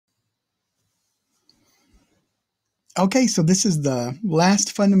Okay, so this is the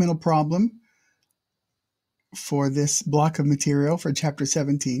last fundamental problem for this block of material for chapter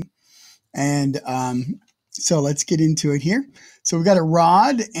 17. And so let's get into it here. So we've got a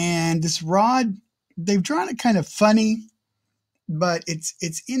rod, and this rod, they've drawn it kind of funny, but it's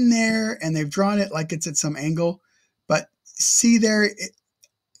in there, and they've drawn it like it's at some angle. But see there,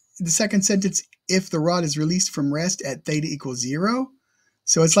 the second sentence, if the rod is released from rest at theta equals 0.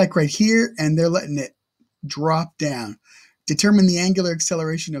 So it's like right here, and they're letting it drop down. Determine the angular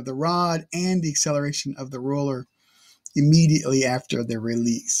acceleration of the rod and the acceleration of the roller immediately after the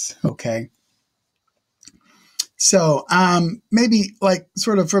release. Okay. So maybe like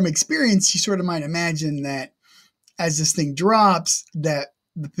sort of from experience, you sort of might imagine that as this thing drops, that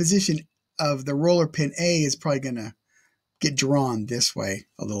the position of the roller pin A is probably going to get drawn this way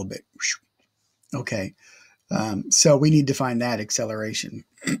a little bit. Okay. So we need to find that acceleration.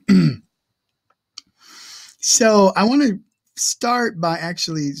 So I want to start by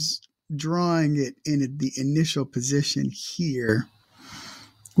actually drawing it in the initial position here,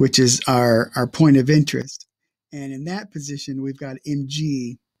 which is our point of interest. And in that position, we've got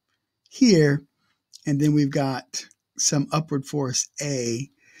mg here, and then we've got some upward force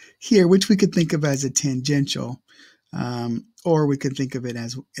A here, which we could think of as a tangential, or we could think of it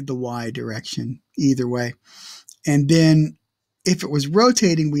as the y direction, either way. And then if it was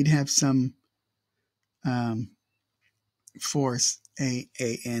rotating, we'd have some force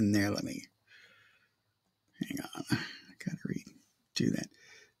AN there. Let me hang on. I gotta redo that.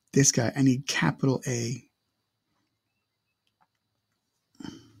 This guy, I need capital A.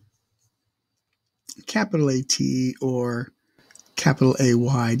 Capital AT or capital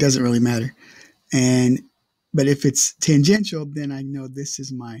AY, doesn't really matter. But if it's tangential, then I know this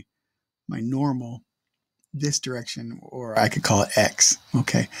is my normal, this direction, or I could call it X.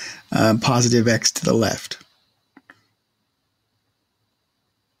 Okay, positive X to the left.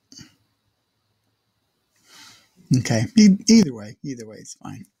 Okay, either way is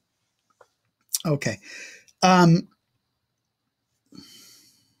fine. Okay.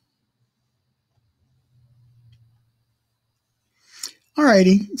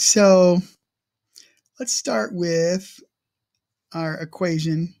 Alrighty, so let's start with our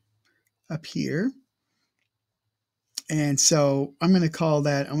equation up here. And so I'm going to call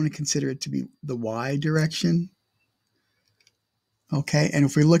that, I want to consider it to be the y direction. Okay, and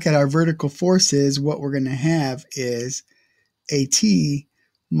if we look at our vertical forces, what we're going to have is AT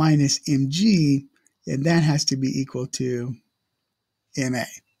minus mg, and that has to be equal to ma.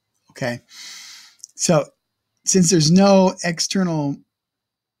 Okay, so since there's no external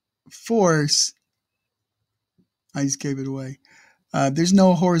force, I just gave it away. There's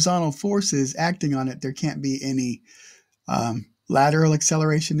no horizontal forces acting on it. There can't be any lateral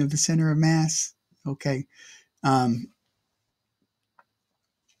acceleration of the center of mass. Okay.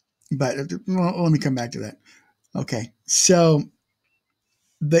 But well, let me come back to that. Okay. So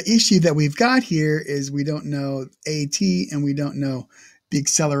the issue that we've got here is we don't know AT and we don't know the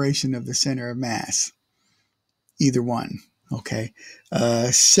acceleration of the center of mass. Either one. Okay.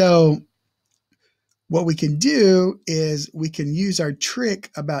 So what we can do is we can use our trick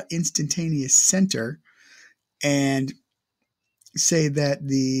about instantaneous center and say that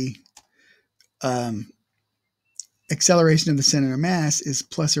the acceleration of the center of mass is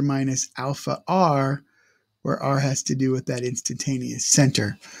plus or minus alpha r, where r has to do with that instantaneous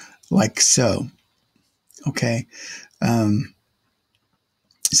center, like so. Okay.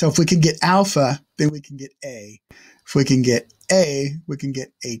 So if we can get alpha, then we can get A. If we can get A, we can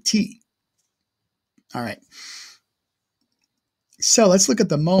get AT. All right. So let's look at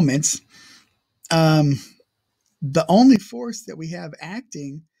the moments. The only force that we have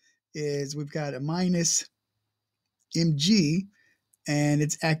acting is we've got a minus mg, and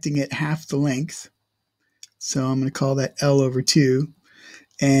it's acting at half the length. So I'm going to call that L over 2.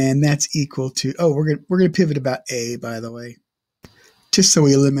 And that's equal to, oh, we're going to pivot about A, by the way, just so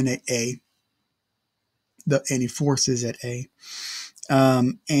we eliminate A, any forces at A.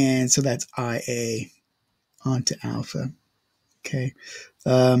 And so that's IA onto alpha. Okay.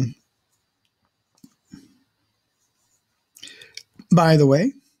 By the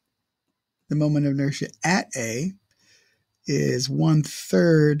way, the moment of inertia at A is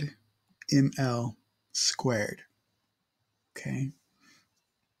 1/3 ml squared. Okay.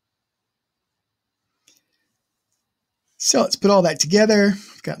 So let's put all that together.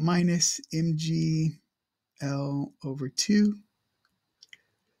 We've got minus mg L over 2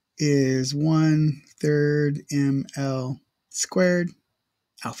 is 1/3 ml squared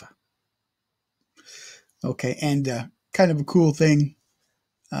alpha. Okay, and kind of a cool thing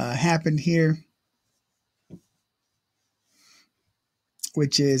happened here.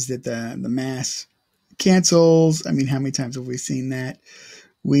 which is that the mass cancels. I mean, how many times have we seen that?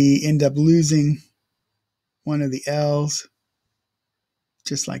 We end up losing one of the L's,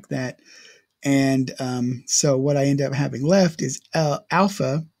 just like that. And so what I end up having left is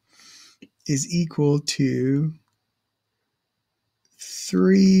alpha is equal to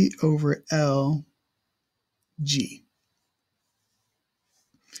 3 over LG.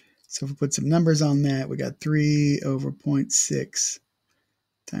 So if we put some numbers on that, we got 3 over 0.6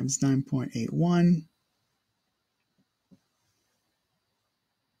 times 9.81.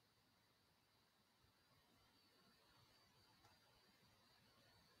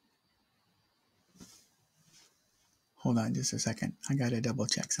 Hold on just a second. I got to double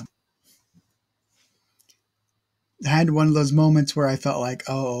check something. I had one of those moments where I felt like,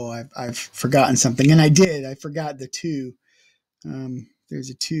 oh, I've forgotten something. And I did. I forgot the 2. There's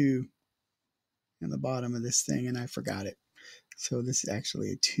a 2 in the bottom of this thing, and I forgot it. So this is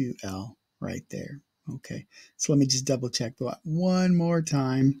actually a 2L right there. Okay. So let me just double check that one more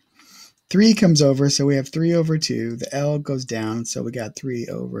time. 3 comes over, so we have 3 over 2. The L goes down, so we got 3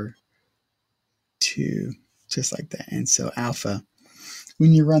 over 2, just like that. And so alpha,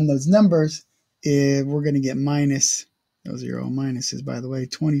 when you run those numbers, we're going to get minus, those are all minuses, by the way,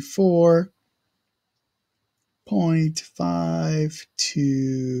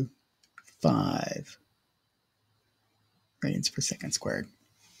 24.525 radians per second squared.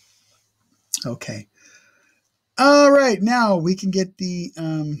 Okay. All right, now we can get the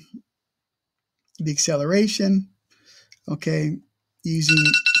acceleration, okay, using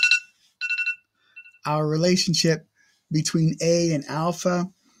our relationship between A and alpha.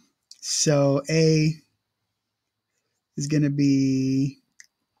 So A is going to be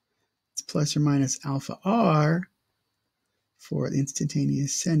plus or minus alpha r for the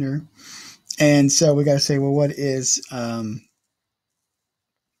instantaneous center. And so we got to say, well, what is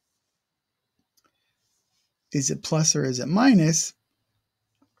it plus or is it minus?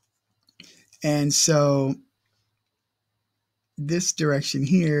 And so this direction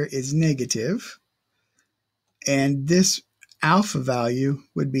here is negative, and this alpha value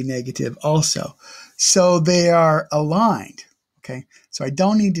would be negative also. So they are aligned, okay? So I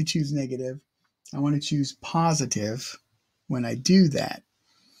don't need to choose negative. I want to choose positive when I do that.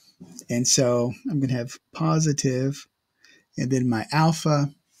 And so I'm going to have positive, and then my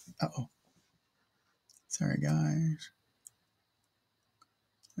alpha, sorry guys,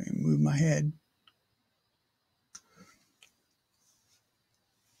 let me move my head.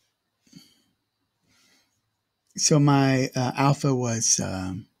 So my alpha was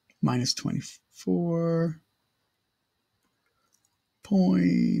minus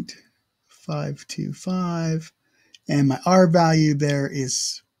 24.525, and my R value there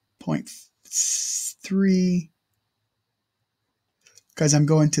is 0.3, because I'm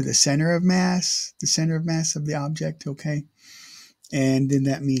going to the center of mass of the object, okay? And then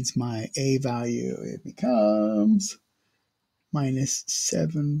that means my A value, it becomes minus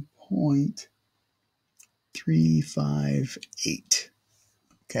 7.358.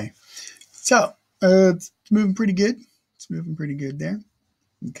 Okay, so it's moving pretty good. It's moving pretty good there.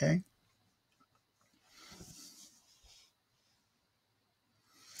 Okay.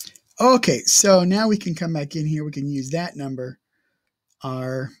 Okay, so now we can come back in here. We can use that number,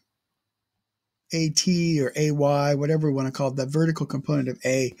 our AT or AY, whatever we want to call it, the vertical component of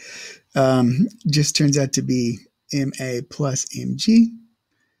A, just turns out to be MA plus MG.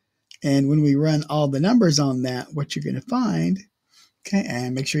 And when we run all the numbers on that, what you're going to find, okay,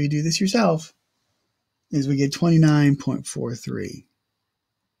 and make sure you do this yourself, is we get 29.43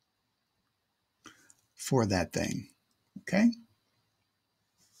 for that thing, okay?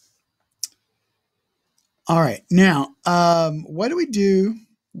 All right, now, what do we do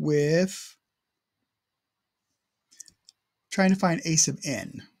with trying to find A sub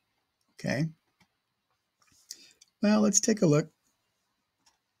n, okay? Well, let's take a look.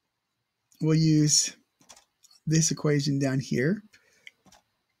 We'll use this equation down here.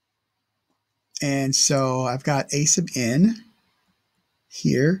 And so I've got A sub n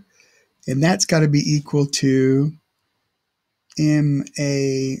here, and that's got to be equal to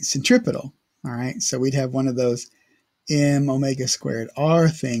MA centripetal. All right, so we'd have one of those M omega squared R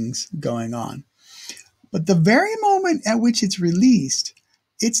things going on. But the very moment at which it's released,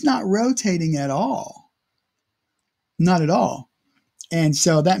 it's not rotating at all. Not at all. And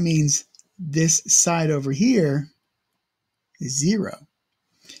so that means this side over here is 0.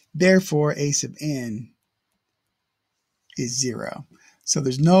 Therefore, A sub n is 0. So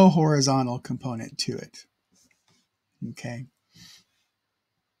there's no horizontal component to it. Okay.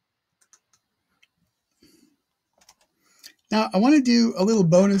 Now, I want to do a little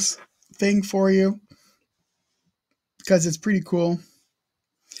bonus thing for you because it's pretty cool.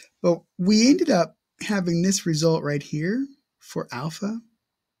 But we ended up having this result right here for alpha.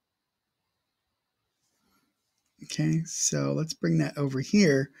 Okay, so let's bring that over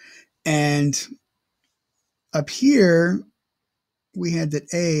here. And up here, we had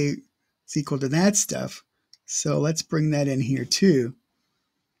that A is equal to that stuff. So let's bring that in here too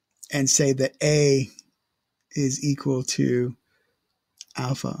and say that A is equal to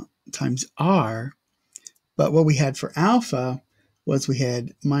alpha times R. But what we had for alpha was we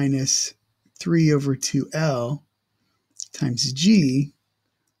had minus 3 over 2L times G.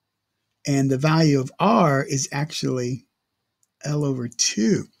 And the value of R is actually L over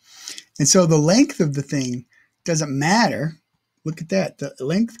 2. And so the length of the thing doesn't matter. Look at that. The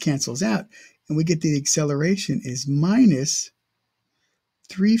length cancels out. And we get the acceleration is minus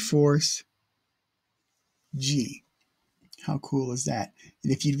 3/4 G. How cool is that?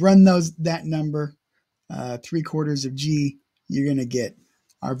 And if you run that number, 3/4 of G, you're going to get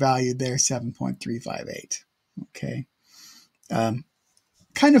our value there, 7.358. Okay.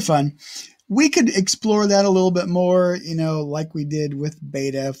 Kind of fun. We could explore that a little bit more, like we did with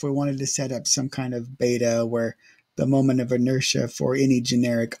beta, if we wanted to set up some kind of beta where the moment of inertia for any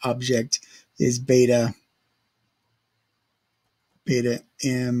generic object is beta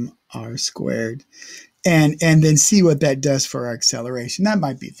m r squared, and then see what that does for our acceleration. That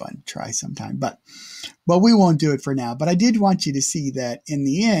might be fun to try sometime, but we won't do it for now. But I did want you to see that in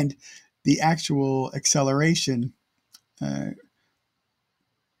the end, the actual acceleration,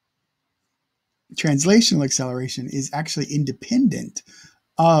 translational acceleration, is actually independent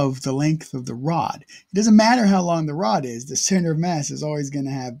of the length of the rod. It doesn't matter how long the rod is, the center of mass is always going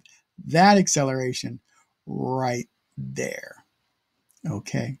to have that acceleration right there.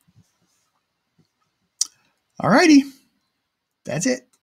 Okay. Alrighty. That's it.